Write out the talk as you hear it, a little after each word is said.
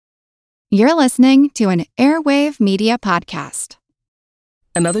You're listening to an Airwave Media Podcast.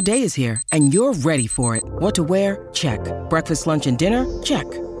 Another day is here, and you're ready for it. What to wear? Check. Breakfast, lunch, and dinner? Check.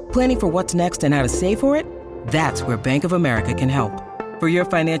 Planning for what's next and how to save for it? That's where Bank of America can help. For your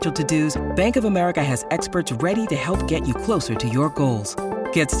financial to-dos, Bank of America has experts ready to help get you closer to your goals.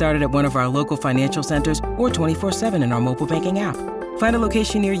 Get started at one of our local financial centers or 24/7 in our mobile banking app. Find a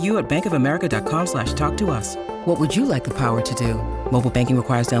location near you at bankofamerica.com/talktous. What would you like the power to do? Mobile banking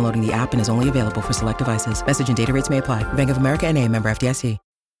requires downloading the app and is only available for select devices. Message and data rates may apply. Bank of America N.A., member FDIC.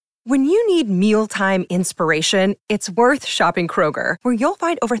 When you need mealtime inspiration, it's worth shopping Kroger, where you'll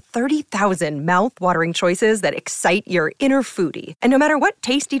find over 30,000 mouth-watering choices that excite your inner foodie. And no matter what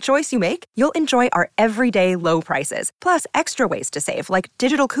tasty choice you make, you'll enjoy our everyday low prices, plus extra ways to save, like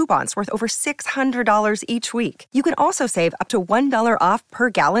digital coupons worth over $600 each week. You can also save up to $1 off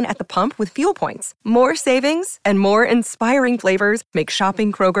per gallon at the pump with fuel points. More savings and more inspiring flavors make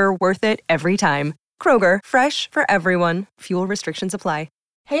shopping Kroger worth it every time. Kroger, fresh for everyone. Fuel restrictions apply.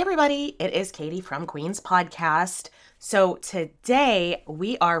 Hey everybody, it is Katy from Queen's Podcast. So today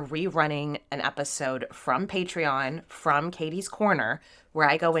we are rerunning an episode from Patreon, from Katy's Corner, where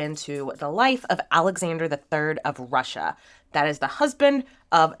I go into the life of Alexander III of Russia. That is the husband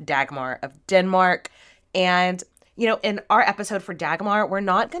of Dagmar of Denmark. And, you know, in our episode for Dagmar, we're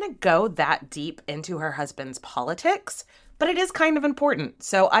not going to go that deep into her husband's politics, but it is kind of important.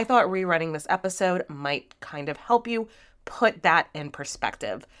 So I thought rerunning this episode might kind of help you put that in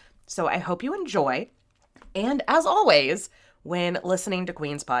perspective. So I hope you enjoy. And as always, when listening to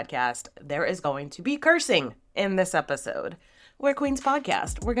Queen's Podcast, there is going to be cursing in this episode. We're Queen's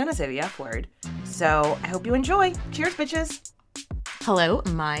Podcast. We're going to say the F word. So I hope you enjoy. Cheers, bitches. Hello,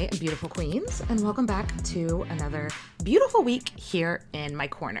 my beautiful queens, and welcome back to another beautiful week here in my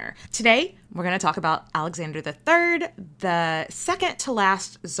corner. Today, we're going to talk about Alexander III, the second to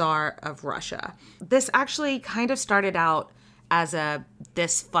last Tsar of Russia. This actually kind of started out as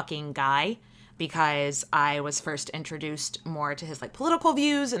this fucking guy, because I was first introduced more to his political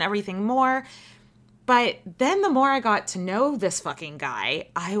views and everything more. But then the more I got to know this fucking guy,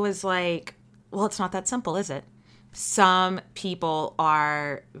 I was like, well, it's not that simple, is it? Some people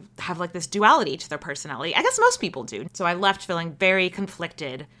have this duality to their personality. I guess most people do. So I left feeling very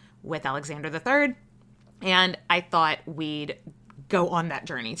conflicted with Alexander III, and I thought we'd go on that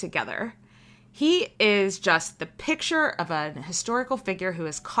journey together. He is just the picture of a historical figure who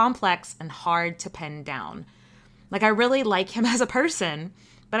is complex and hard to pin down. I really like him as a person,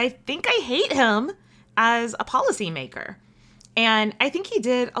 but I think I hate him as a policymaker. And I think he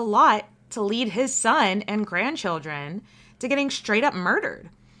did a lot to lead his son and grandchildren to getting straight up murdered.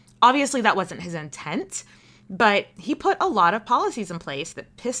 Obviously, that wasn't his intent, but he put a lot of policies in place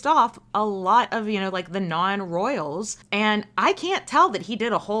that pissed off a lot of, the non-royals. And I can't tell that he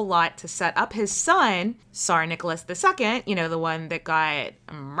did a whole lot to set up his son, Tsar Nicholas II, the one that got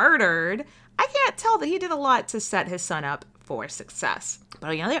murdered. I can't tell that he did a lot to set his son up for success.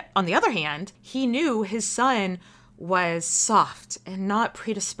 But on the other hand, he knew his son was soft and not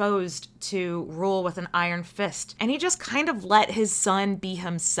predisposed to rule with an iron fist. And he just kind of let his son be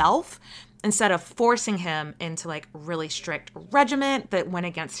himself instead of forcing him into really strict regiment that went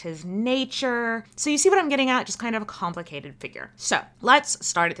against his nature. So you see what I'm getting at? Just kind of a complicated figure. So let's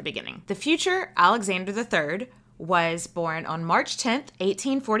start at the beginning. The future Alexander III was born on March 10th,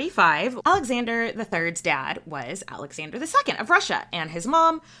 1845. Alexander III's dad was Alexander II of Russia, and his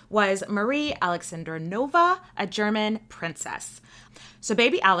mom was Marie Alexandrovna, a German princess. So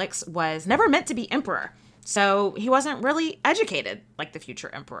baby Alex was never meant to be emperor, so he wasn't really educated like the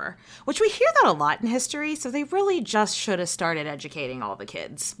future emperor, which we hear that a lot in history, so they really just should have started educating all the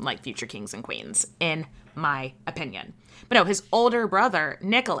kids like future kings and queens, in my opinion. But no, his older brother,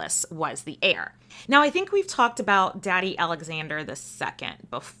 Nicholas, was the heir. Now, I think we've talked about Daddy Alexander II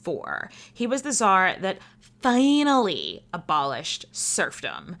before. He was the Tsar that finally abolished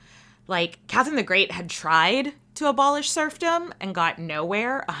serfdom. Catherine the Great had tried to abolish serfdom and got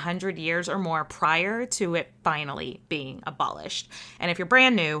nowhere 100 years or more prior to it finally being abolished. And if you're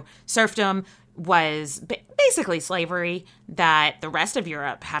brand new, serfdom was basically slavery that the rest of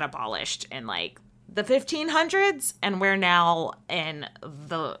Europe had abolished in the 1500s, and we're now in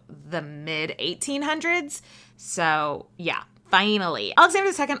the mid 1800s. So yeah, finally.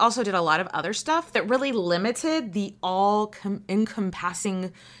 Alexander II also did a lot of other stuff that really limited the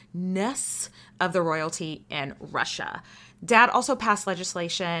all-encompassingness of the royalty in Russia. Dad also passed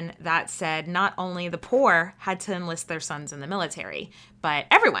legislation that said not only the poor had to enlist their sons in the military, but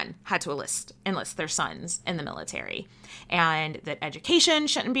everyone had to enlist their sons in the military. And that education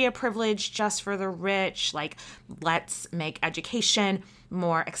shouldn't be a privilege just for the rich. Let's make education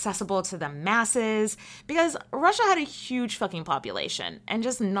more accessible to the masses, because Russia had a huge fucking population and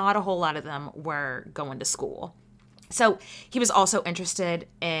just not a whole lot of them were going to school. So he was also interested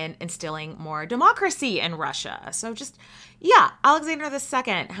in instilling more democracy in Russia. So Alexander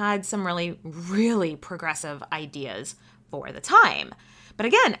II had some really, really progressive ideas for the time. But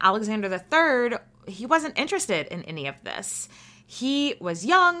again, Alexander III, he wasn't interested in any of this. He was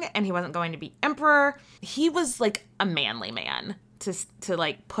young and he wasn't going to be emperor. He was like a manly man, to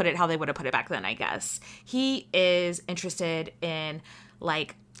like put it how they would have put it back then, I guess. He is interested in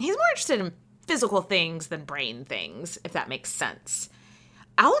he's more interested in physical things than brain things, if that makes sense.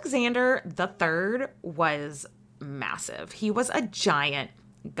 Alexander III was massive. He was a giant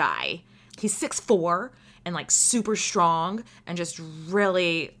guy. He's 6'4" and super strong and just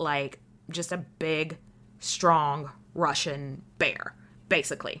really just a big, strong Russian bear,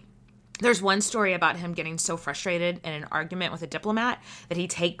 basically. There's one story about him getting so frustrated in an argument with a diplomat that he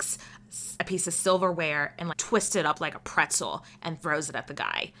takes a piece of silverware and twists it up like a pretzel and throws it at the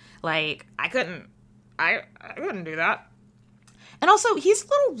guy. I couldn't do that. And also, he's a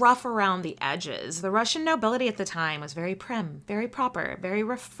little rough around the edges. The Russian nobility at the time was very prim, very proper, very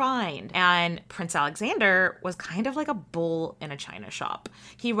refined. And Prince Alexander was kind of like a bull in a china shop.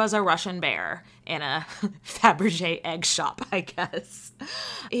 He was a Russian bear in a Fabergé egg shop, I guess.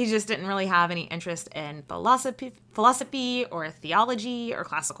 He just didn't really have any interest in philosophy or theology or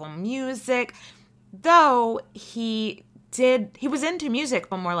classical music, though he was into music,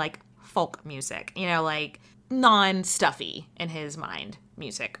 but more like folk music, non-stuffy in his mind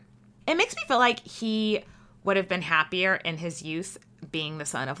music. It makes me feel like he would have been happier in his youth being the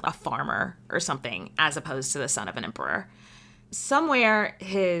son of a farmer or something, as opposed to the son of an emperor. Somewhere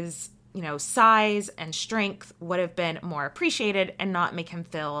his, size and strength would have been more appreciated and not make him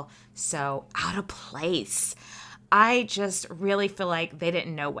feel so out of place. I just really feel like they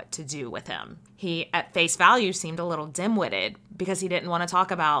didn't know what to do with him. He, at face value, seemed a little dim-witted because he didn't want to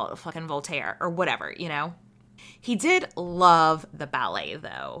talk about fucking Voltaire or whatever, He did love the ballet,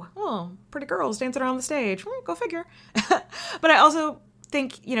 though. Oh, pretty girls dancing around the stage. Go figure. But I also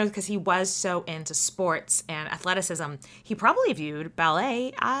think, because he was so into sports and athleticism, he probably viewed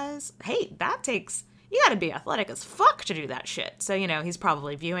ballet as, hey, you gotta be athletic as fuck to do that shit. So, he's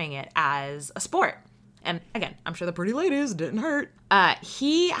probably viewing it as a sport. And again, I'm sure the pretty ladies didn't hurt.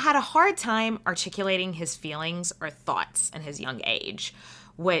 He had a hard time articulating his feelings or thoughts in his young age,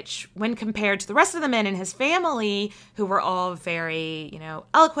 which, when compared to the rest of the men in his family, who were all very,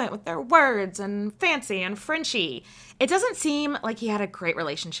 eloquent with their words and fancy and Frenchy, it doesn't seem like he had a great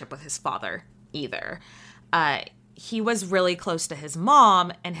relationship with his father either. He was really close to his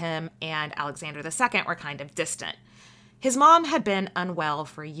mom, and him and Alexander II were kind of distant. His mom had been unwell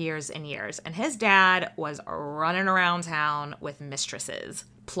for years and years, and his dad was running around town with mistresses,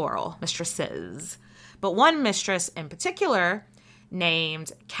 plural, mistresses. But one mistress in particular,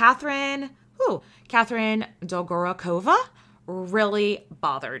 named Catherine Dolgorukova, really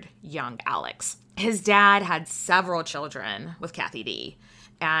bothered young Alex. His dad had several children with Kathy D,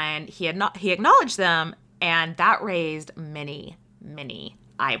 and he acknowledged them, and that raised many, many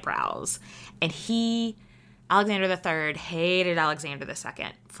eyebrows. And Alexander III hated Alexander II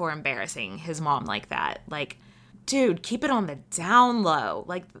for embarrassing his mom like that. Dude, keep it on the down low.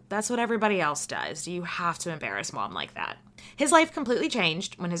 That's what everybody else does. Do you have to embarrass mom like that? His life completely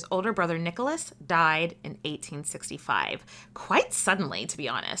changed when his older brother Nicholas died in 1865. Quite suddenly, to be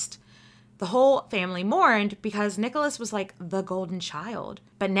honest. The whole family mourned because Nicholas was the golden child.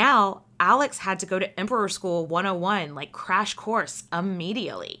 But now Alex had to go to Emperor School 101, crash course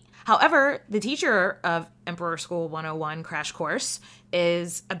immediately. However, the teacher of Emperor School 101 crash course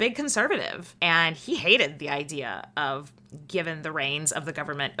is a big conservative, and he hated the idea of giving the reins of the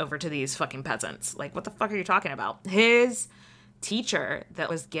government over to these fucking peasants. What the fuck are you talking about? His teacher that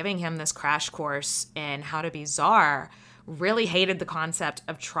was giving him this crash course in how to be czar really hated the concept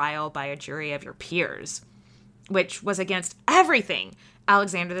of trial by a jury of your peers, which was against everything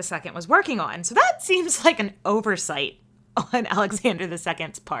Alexander II was working on. So that seems like an oversight on Alexander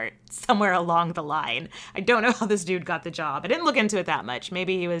II's part somewhere along the line. I don't know how this dude got the job. I didn't look into it that much.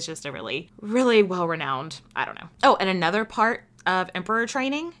 Maybe he was just a really, really well-renowned, I don't know. Oh, and another part of emperor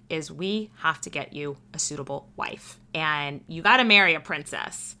training is we have to get you a suitable wife. And you got to marry a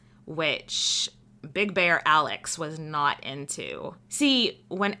princess, which Big Bear Alex was not into. See,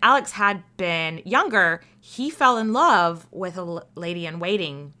 when Alex had been younger, he fell in love with a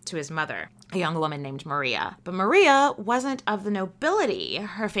lady-in-waiting to his mother, a young woman named Maria. But Maria wasn't of the nobility.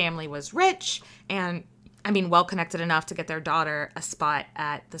 Her family was rich and, well-connected enough to get their daughter a spot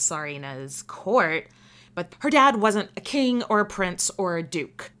at the Tsarina's court. But her dad wasn't a king or a prince or a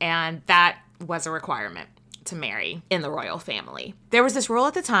duke, and that was a requirement to marry in the royal family. There was this rule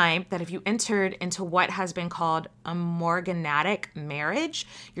at the time that if you entered into what has been called a morganatic marriage,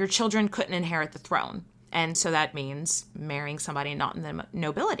 your children couldn't inherit the throne. And so that means marrying somebody not in the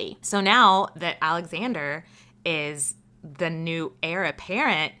nobility. So now that Alexander is the new heir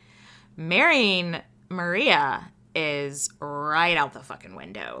apparent, marrying Maria is right out the fucking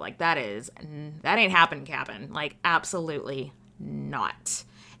window. Like that ain't happen. Like absolutely not.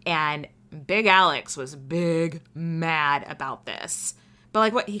 And Big Alex was big mad about this. But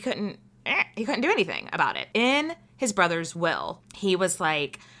like what, he couldn't do anything about it. In his brother's will, he was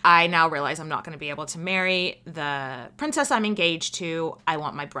like, I now realize I'm not going to be able to marry the princess I'm engaged to. I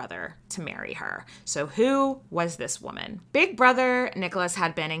want my brother to marry her. So who was this woman? Big brother Nicholas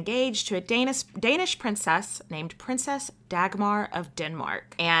had been engaged to a Danish princess named Princess Dagmar of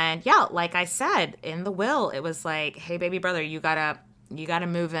Denmark. And yeah, like I said, in the will, it was like, hey, baby brother, you gotta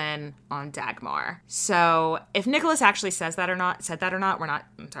move in on Dagmar. So if Nicholas actually said that or not, we're not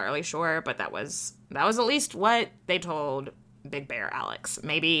entirely sure, but that was at least what they told Big Bear Alex.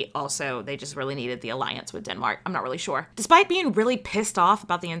 Maybe also they just really needed the alliance with Denmark. I'm not really sure. Despite being really pissed off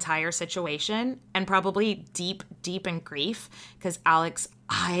about the entire situation and probably deep in grief because Alex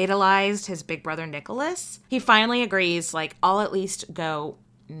idolized his big brother Nicholas, he finally agrees, like, I'll at least go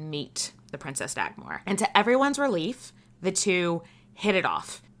meet the Princess Dagmar. And to everyone's relief, the two hit it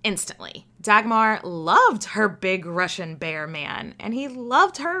off instantly. Dagmar loved her big Russian bear man, and he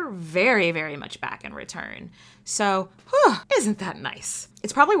loved her very, very much back in return. So, isn't that nice?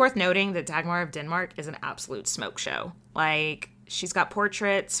 It's probably worth noting that Dagmar of Denmark is an absolute smoke show. Like, she's got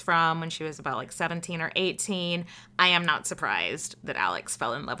portraits from when she was about like 17 or 18. I am not surprised that Alex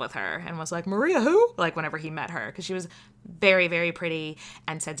fell in love with her and was like, Maria who? Like whenever he met her, because she was very, very pretty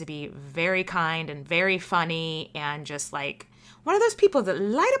and said to be very kind and very funny and just like one of those people that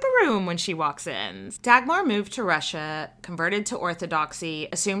light up a room when she walks in. Dagmar moved to Russia, converted to Orthodoxy,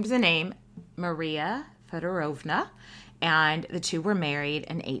 assumed the name Maria Fedorovna, and the two were married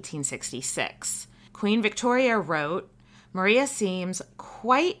in 1866. Queen Victoria wrote, Maria seems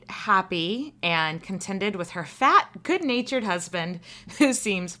quite happy and contented with her fat, good-natured husband, who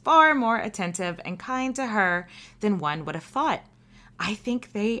seems far more attentive and kind to her than one would have thought. I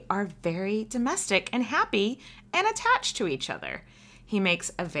think they are very domestic and happy and attached to each other. He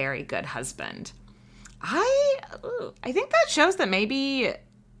makes a very good husband. I think that shows that maybe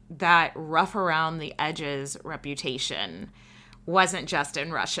that rough around the edges reputation wasn't just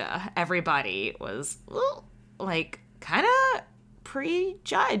in Russia. Everybody was kind of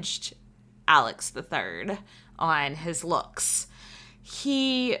prejudged Alex III on his looks.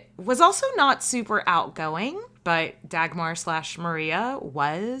 He was also not super outgoing, but Dagmar/Maria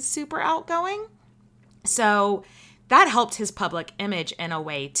was super outgoing. So that helped his public image in a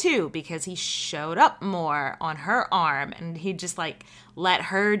way too, because he showed up more on her arm and he just like let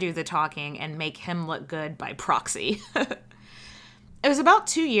her do the talking and make him look good by proxy. It was about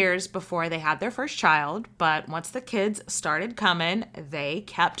 2 years before they had their first child, but once the kids started coming, they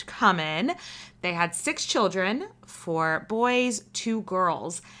kept coming. They had 6 children, 4 boys, 2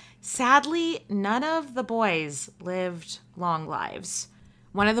 girls. Sadly, none of the boys lived long lives.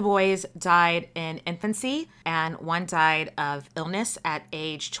 One of the boys died in infancy, and one died of illness at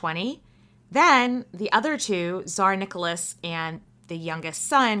age 20. Then the other 2, Tsar Nicholas and the youngest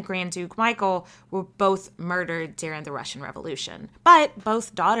son, Grand Duke Michael, were both murdered during the Russian Revolution. But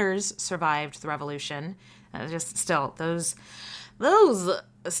both daughters survived the revolution. Just still, those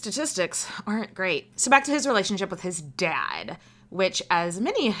statistics aren't great. So back to his relationship with his dad, which, as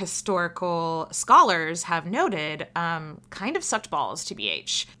many historical scholars have noted, kind of sucked balls,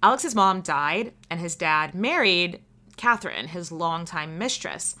 TBH. Alex's mom died, and his dad married Catherine, his longtime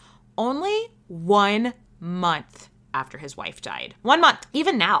mistress, only 1 month after his wife died. 1 month.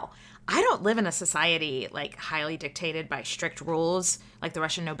 Even now, I don't live in a society like highly dictated by strict rules like the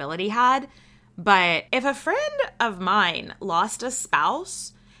Russian nobility had, but if a friend of mine lost a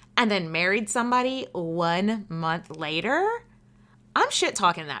spouse and then married somebody 1 month later, I'm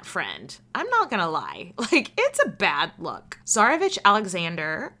shit-talking that friend. I'm not gonna lie. Like, it's a bad look. Tsarevich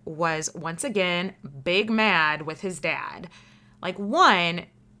Alexander was once again big mad with his dad. Like, one,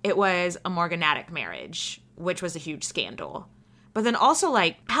 it was a morganatic marriage, which was a huge scandal. But then also,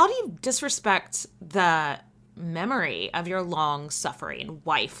 like, how do you disrespect the memory of your long-suffering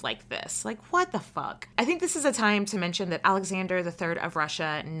wife like this? Like, what the fuck? I think this is a time to mention that Alexander III of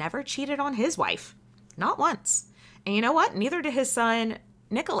Russia never cheated on his wife. Not once. And you know what? Neither did his son,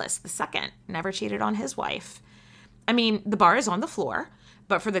 Nicholas II, never cheated on his wife. I mean, the bar is on the floor,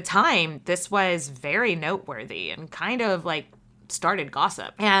 But for the time, this was very noteworthy and kind of like started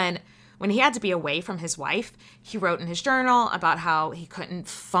gossip. And when he had to be away from his wife, he wrote in his journal about how he couldn't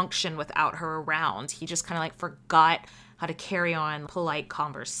function without her around. He just kind of like forgot how to carry on polite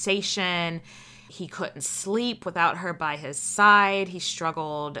conversation. He couldn't sleep without her by his side. He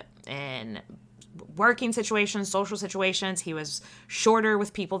struggled in working situations, social situations. He was shorter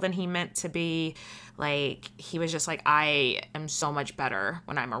with people than he meant to be. Like, he was just like, I am so much better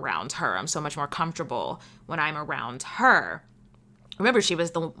when I'm around her. I'm so much more comfortable when I'm around her. Remember, she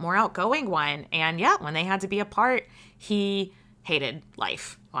was the more outgoing one. And yeah, when they had to be apart, he hated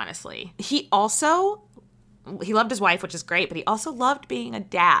life, honestly. He loved his wife, which is great, but he also loved being a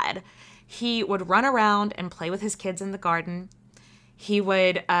dad. He would run around and play with his kids in the garden. He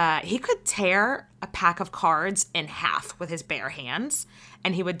could tear a pack of cards in half with his bare hands,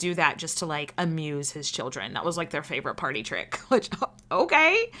 and he would do that just to like amuse his children. That was like their favorite party trick, which,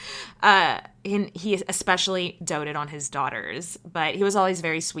 okay. And he especially doted on his daughters, but he was always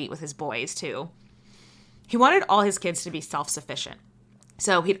very sweet with his boys too. He wanted all his kids to be self-sufficient.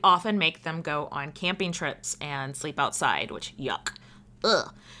 So he'd often make them go on camping trips and sleep outside, which, yuck.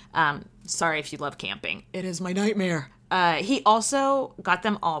 Ugh. Sorry if you love camping. It is my nightmare. He also got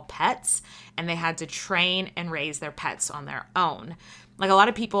them all pets, and they had to train and raise their pets on their own. Like, a lot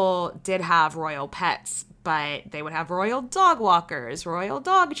of people did have royal pets, but they would have royal dog walkers, royal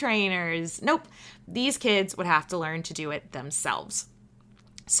dog trainers. Nope. These kids would have to learn to do it themselves.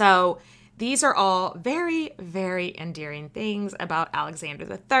 So these are all very, very endearing things about Alexander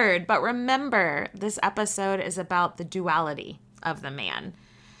III. But remember, this episode is about the duality of the man.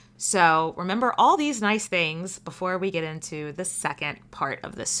 So remember all these nice things before we get into the second part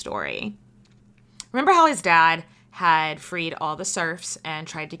of this story. Remember how his dad had freed all the serfs and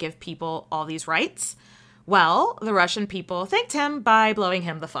tried to give people all these rights? Well, the Russian people thanked him by blowing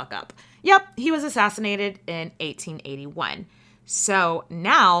him the fuck up. Yep, he was assassinated in 1881. So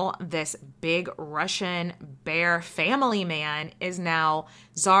now this big Russian bear family man is now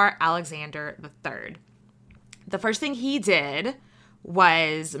Tsar Alexander III. The first thing he did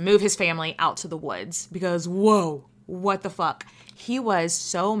was move his family out to the woods because, whoa, what the fuck? He was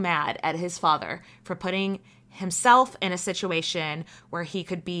so mad at his father for putting himself in a situation where he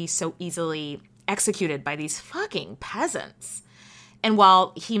could be so easily executed by these fucking peasants. And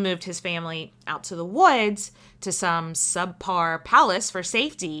while he moved his family out to the woods to some subpar palace for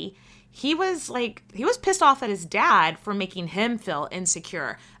safety, he was pissed off at his dad for making him feel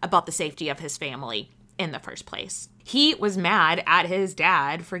insecure about the safety of his family in the first place. He was mad at his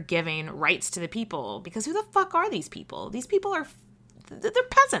dad for giving rights to the people because who the fuck are these people? These people they're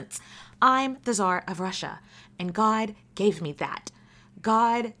peasants. I'm the Tsar of Russia, and God gave me that.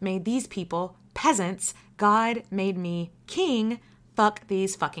 God made these people peasants. God made me king. Fuck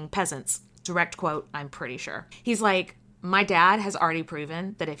these fucking peasants. Direct quote, I'm pretty sure. He's like, my dad has already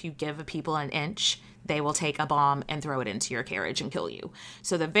proven that if you give a people an inch, they will take a bomb and throw it into your carriage and kill you.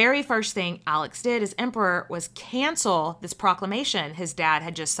 So the very first thing Alex did as emperor was cancel this proclamation his dad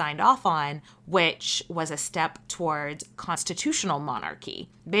had just signed off on, which was a step towards constitutional monarchy.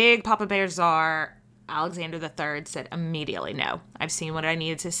 Big Papa Bear Tsar Alexander III said immediately no. I've seen what I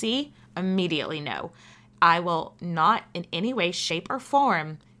needed to see. Immediately no. I will not in any way, shape, or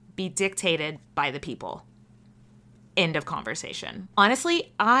form be dictated by the people. End of conversation.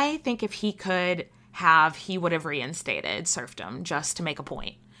 Honestly, I think if he could he would have reinstated serfdom just to make a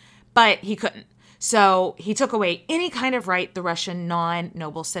point. But he couldn't. So he took away any kind of right the Russian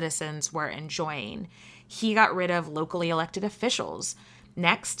non-noble citizens were enjoying. He got rid of locally elected officials.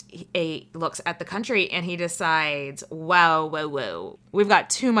 Next, he looks at the country and he decides, whoa, we've got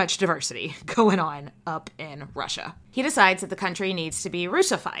too much diversity going on up in Russia. He decides that the country needs to be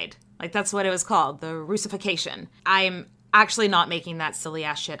Russified. Like, that's what it was called, the Russification. I'm actually not making that silly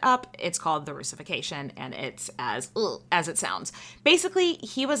ass shit up. It's called the Russification, and it's as it sounds. Basically,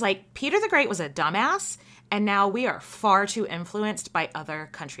 he was like, Peter the Great was a dumbass, and now we are far too influenced by other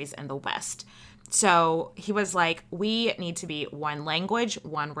countries in the West. So he was like, we need to be one language,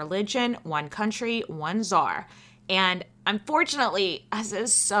 one religion, one country, one czar. And unfortunately, as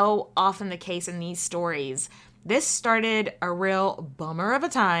is so often the case in these stories, this started a real bummer of a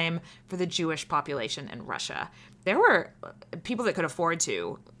time for the Jewish population in Russia. There were people that could afford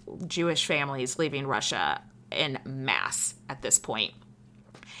to, Jewish families leaving Russia en masse at this point.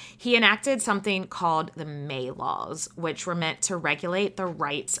 He enacted something called the May Laws, which were meant to regulate the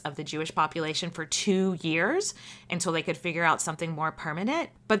rights of the Jewish population for 2 years until they could figure out something more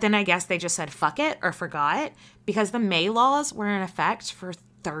permanent. But then I guess they just said fuck it or forgot, because the May Laws were in effect for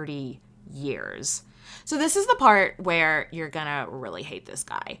 30 years. So this is the part where you're gonna really hate this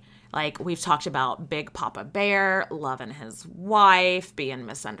guy. Like, we've talked about Big Papa Bear, loving his wife, being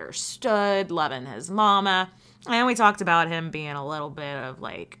misunderstood, loving his mama. And we talked about him being a little bit of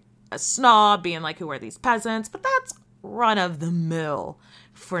like a snob, being like, who are these peasants? But that's run of the mill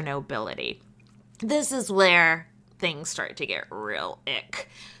for nobility. This is where things start to get real ick.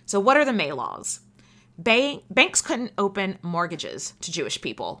 So what are the May laws? Banks couldn't open mortgages to Jewish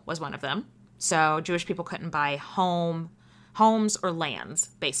people was one of them. So Jewish people couldn't buy homes or lands,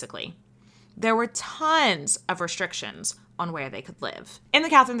 basically. There were tons of restrictions on where they could live. In the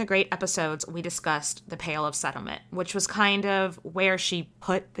Catherine the Great episodes, we discussed the Pale of Settlement, which was kind of where she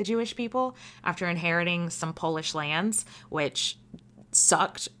put the Jewish people after inheriting some Polish lands, which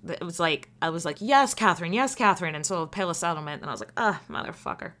sucked. It was like, I was like, yes, Catherine, and so Pale of Settlement, and I was like,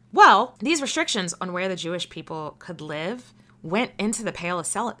 motherfucker. Well, these restrictions on where the Jewish people could live went into the Pale of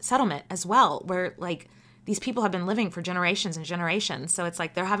Settlement as well, where like these people have been living for generations and generations. So it's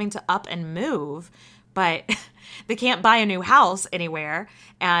like they're having to up and move, but they can't buy a new house anywhere.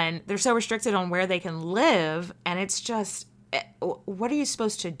 And they're so restricted on where they can live. And it's just, what are you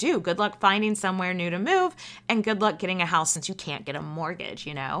supposed to do? Good luck finding somewhere new to move, and good luck getting a house since you can't get a mortgage,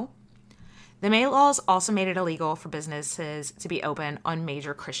 you know? The May laws also made it illegal for businesses to be open on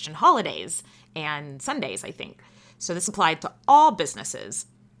major Christian holidays and Sundays, I think. So this applied to all businesses.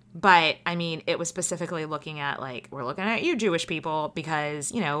 But, I mean, it was specifically looking at, like, we're looking at you, Jewish people,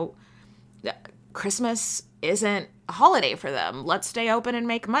 because, you know, Christmas isn't a holiday for them. Let's stay open and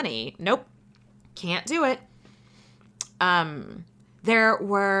make money. Nope. Can't do it. There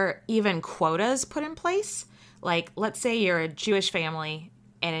were even quotas put in place. Like, let's say you're a Jewish family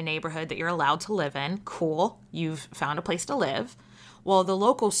in a neighborhood that you're allowed to live in. Cool. You've found a place to live. Well, the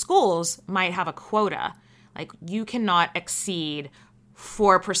local schools might have a quota. Like, you cannot exceed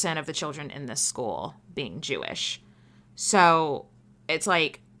 4% of the children in this school being Jewish. So it's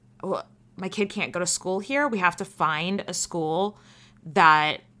like, well, my kid can't go to school here. We have to find a school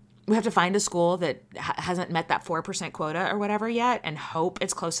that hasn't met that 4% quota or whatever yet, and hope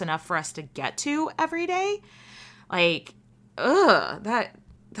it's close enough for us to get to every day. Like, that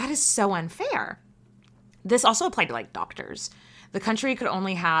is so unfair. This also applied to like doctors. The country could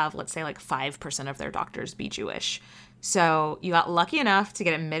only have, let's say, like 5% of their doctors be Jewish. So you got lucky enough to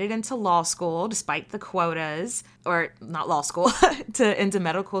get admitted into law school despite the quotas, or not law school, into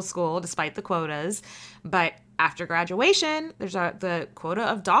medical school despite the quotas. But after graduation, the quota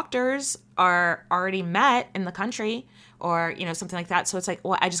of doctors are already met in the country, or, you know, something like that. So it's like,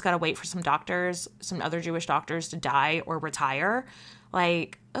 well, I just got to wait for some other Jewish doctors to die or retire.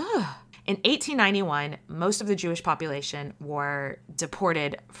 Like, ugh. In 1891, most of the Jewish population were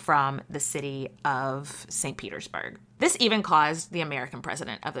deported from the city of St. Petersburg. This even caused the American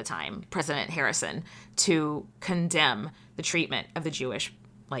president of the time, President Harrison, to condemn the treatment of the Jewish,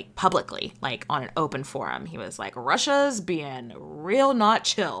 like, publicly, like, on an open forum. He was like, Russia's being real not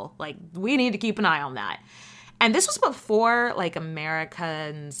chill. Like, we need to keep an eye on that. And this was before, like,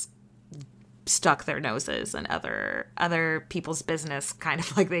 Americans stuck their noses in other people's business, kind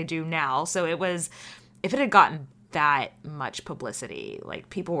of like they do now. So it was, if it had gotten that much publicity,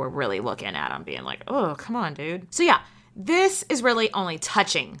 like, people were really looking at them being like, oh, come on, dude. So yeah, this is really only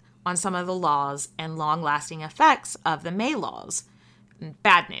touching on some of the laws and long-lasting effects of the May laws.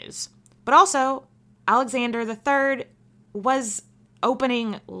 Bad news. But also, Alexander III was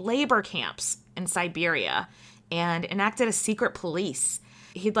opening labor camps in Siberia and enacted a secret police.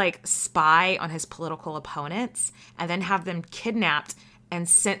 He'd like spy on his political opponents and then have them kidnapped and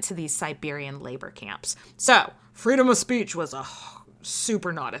sent to these Siberian labor camps. So freedom of speech was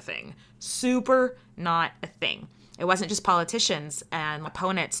super not a thing. Super not a thing. It wasn't just politicians and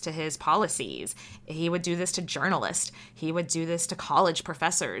opponents to his policies. He would do this to journalists. He would do this to college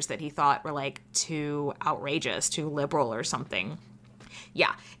professors that he thought were like too outrageous, too liberal or something.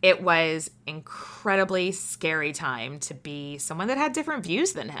 Yeah, it was incredibly scary time to be someone that had different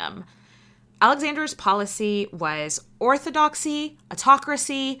views than him. Alexander's policy was orthodoxy,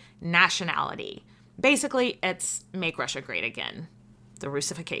 autocracy, nationality. Basically, it's make Russia great again, the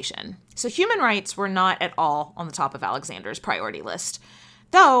Russification. So human rights were not at all on the top of Alexander's priority list.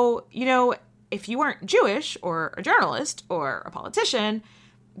 Though, you know, if you weren't Jewish or a journalist or a politician,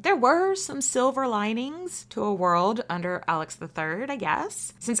 there were some silver linings to a world under Alex III, I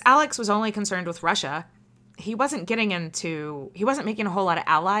guess. Since Alex was only concerned with Russia, he wasn't making a whole lot of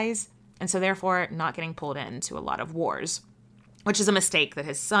allies, and so therefore not getting pulled into a lot of wars, which is a mistake that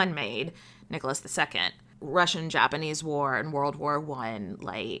his son made, Nicholas II. Russian-Japanese War and World War I,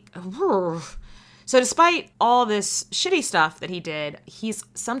 like, So despite all this shitty stuff that he did, he's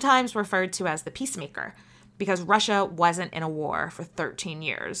sometimes referred to as the peacemaker because Russia wasn't in a war for 13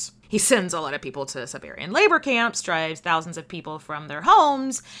 years. He sends a lot of people to Siberian labor camps, drives thousands of people from their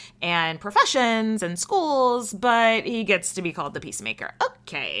homes and professions and schools, but he gets to be called the peacemaker.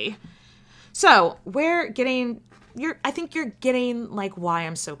 Okay. So I think you're getting like why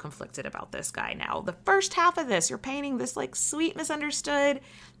I'm so conflicted about this guy now. The first half of this, you're painting this like sweet, misunderstood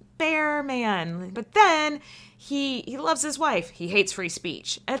bear man. But then he loves his wife. He hates free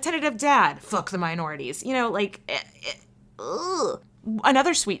speech. A tentative dad. Fuck the minorities. Ugh.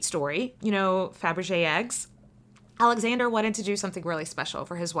 Another sweet story, Fabergé eggs. Alexander wanted to do something really special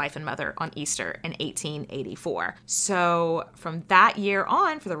for his wife and mother on Easter in 1884. So from that year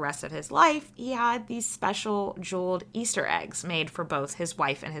on, for the rest of his life, he had these special jeweled Easter eggs made for both his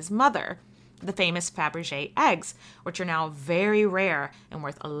wife and his mother. The famous Fabergé eggs, which are now very rare and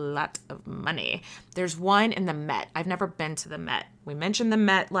worth a lot of money. There's one in the Met. I've never been to the Met. We mentioned the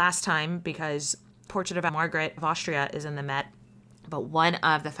Met last time because Portrait of Margaret of Austria is in the Met. But one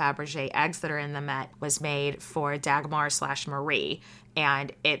of the Fabergé eggs that are in the Met was made for Dagmar/Marie.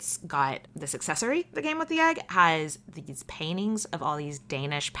 And it's got this accessory that came with the egg, has these paintings of all these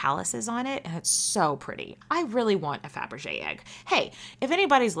Danish palaces on it, and it's so pretty. I really want a Fabergé egg. Hey, if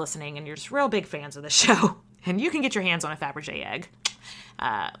anybody's listening and you're just real big fans of the show, and you can get your hands on a Fabergé egg,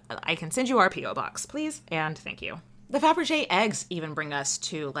 I can send you our P.O. box, please, and thank you. The Fabergé eggs even bring us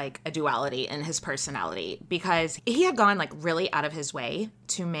to like a duality in his personality because he had gone like really out of his way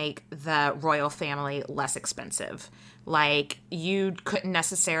to make the royal family less expensive. Like you couldn't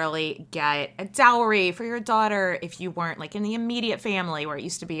necessarily get a dowry for your daughter if you weren't like in the immediate family where it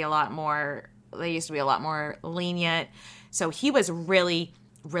used to be a lot more lenient. So he was really,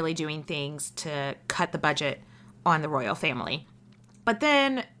 really doing things to cut the budget on the royal family. But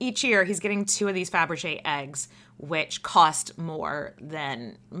then each year he's getting 2 of these Fabergé eggs, which cost more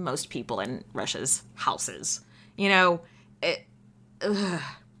than most people in Russia's houses. Then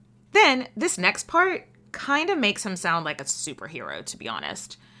this next part kind of makes him sound like a superhero, to be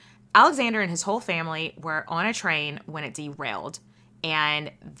honest. Alexander and his whole family were on a train when it derailed,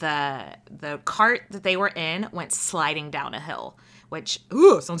 and the cart that they were in went sliding down a hill, which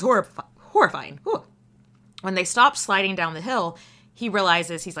sounds horrifying. Ooh. When they stopped sliding down the hill, he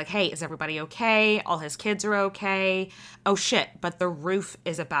realizes, he's like, hey, is everybody okay? All his kids are okay. Oh shit, but the roof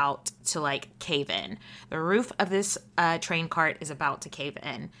is about to like cave in. The roof of this train cart is about to cave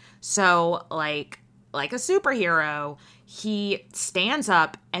in. So like a superhero, he stands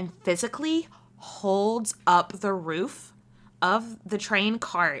up and physically holds up the roof of the train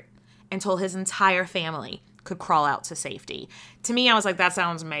cart until his entire family could crawl out to safety. To me, I was like, that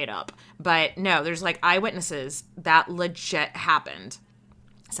sounds made up. But no, there's like eyewitnesses that legit happened.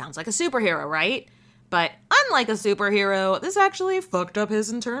 Sounds like a superhero, right? But unlike a superhero, this actually fucked up his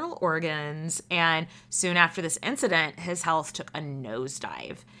internal organs. And soon after this incident, his health took a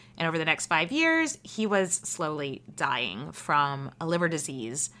nosedive. And over the next 5 years, he was slowly dying from a liver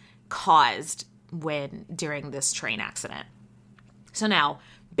disease caused during this train accident. So now,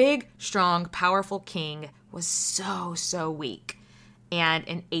 big, strong, powerful king was so weak. And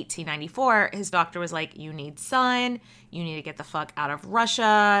in 1894, his doctor was like, you need sun, you need to get the fuck out of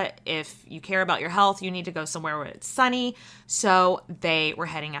Russia. If you care about your health, you need to go somewhere where it's sunny. So they were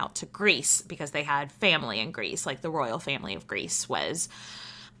heading out to Greece because they had family in Greece, like the royal family of Greece was.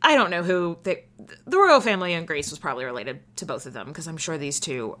 I don't know who, the royal family in Greece was probably related to both of them because I'm sure these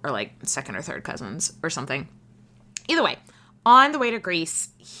two are like second or third cousins or something. Either way, on the way to Greece,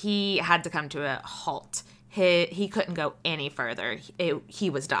 he had to come to a halt. He couldn't go any further. He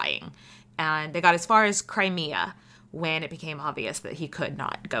was dying. And they got as far as Crimea when it became obvious that he could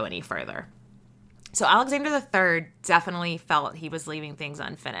not go any further. So Alexander III definitely felt he was leaving things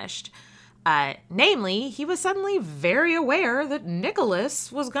unfinished. Namely, he was suddenly very aware that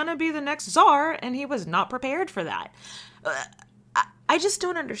Nicholas was going to be the next Tsar, and he was not prepared for that. I just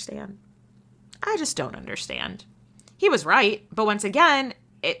don't understand. He was right, but once again,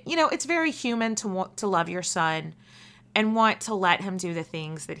 it's very human to want to love your son and want to let him do the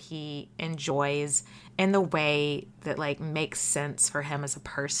things that he enjoys in the way that like makes sense for him as a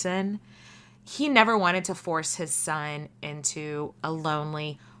person. He never wanted to force his son into a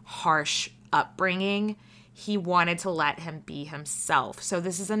lonely, harsh upbringing. He wanted to let him be himself. So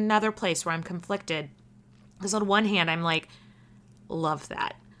this is another place where I'm conflicted. Because on one hand, I'm like, love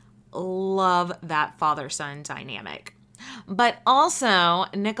that father-son dynamic. But also,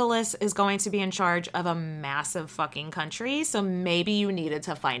 Nicholas is going to be in charge of a massive fucking country, so maybe you needed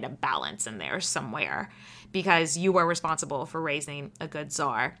to find a balance in there somewhere. because you were responsible for raising a good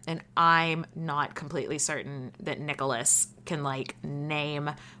Tsar. And I'm not completely certain that Nicholas can, like, name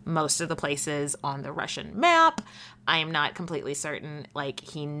most of the places on the Russian map. I am not completely certain, like,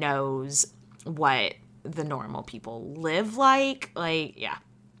 he knows what the normal people live like. Like, yeah.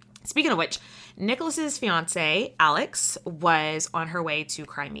 Speaking of which, Nicholas's fiance, Alex, was on her way to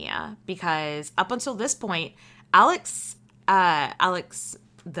Crimea because up until this point, Alex,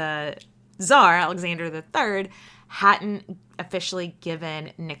 the Tsar, Alexander III, hadn't officially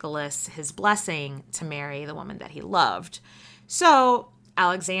given Nicholas his blessing to marry the woman that he loved. So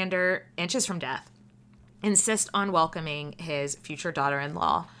Alexander, inches from death, insists on welcoming his future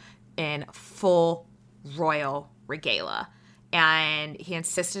daughter-in-law in full royal regalia. And he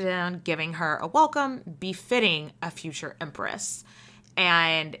insisted on giving her a welcome befitting a future empress.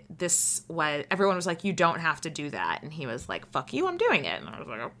 And everyone was like, you don't have to do that. And he was like, fuck you, I'm doing it. And I was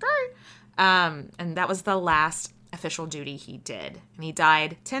like, okay. And that was the last official duty he did. And he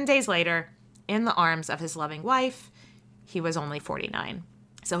died 10 days later in the arms of his loving wife. He was only 49.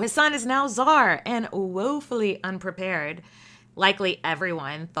 So his son is now Tsar and woefully unprepared. Likely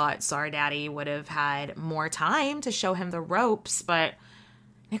everyone thought Tsar Daddy would have had more time to show him the ropes, but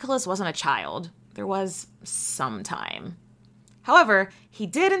Nicholas wasn't a child. There was some time. However, he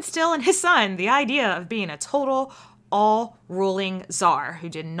did instill in his son the idea of being a total, all-ruling Tsar who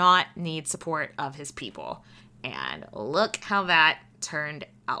did not need support of his people. And look how that turned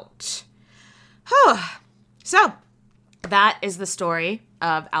out. So, that is the story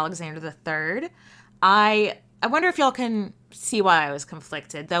of Alexander III. I wonder if y'all can see why I was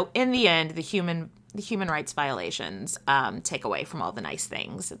conflicted, though in the end, the human rights violations take away from all the nice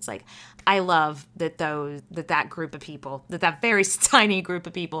things. It's like, I love that group of people, that very tiny group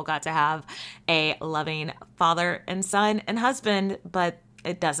of people got to have a loving father and son and husband, but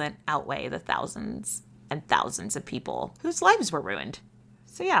it doesn't outweigh the thousands and thousands of people whose lives were ruined.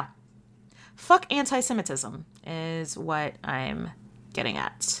 So yeah, fuck anti-Semitism is what I'm getting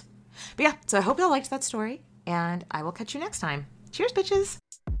at. But yeah, so I hope y'all liked that story. And I will catch you next time. Cheers, bitches.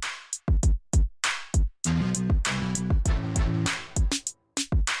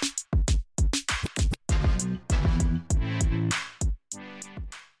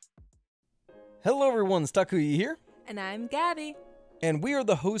 Hello everyone, Takuya here. And I'm Gabby. And we are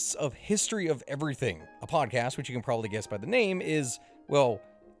the hosts of History of Everything, a podcast which you can probably guess by the name is, well,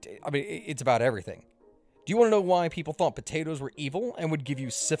 it's about everything. Do you want to know why people thought potatoes were evil and would give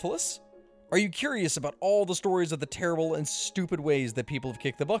you syphilis? Are you curious about all the stories of the terrible and stupid ways that people have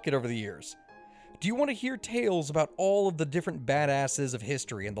kicked the bucket over the years? Do you want to hear tales about all of the different badasses of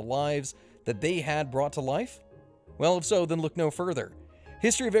history and the lives that they had brought to life? Well, if so, then look no further.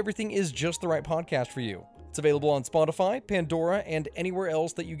 History of Everything is just the right podcast for you. It's available on Spotify, Pandora, and anywhere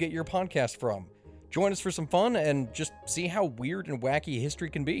else that you get your podcast from. Join us for some fun and just see how weird and wacky history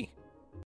can be.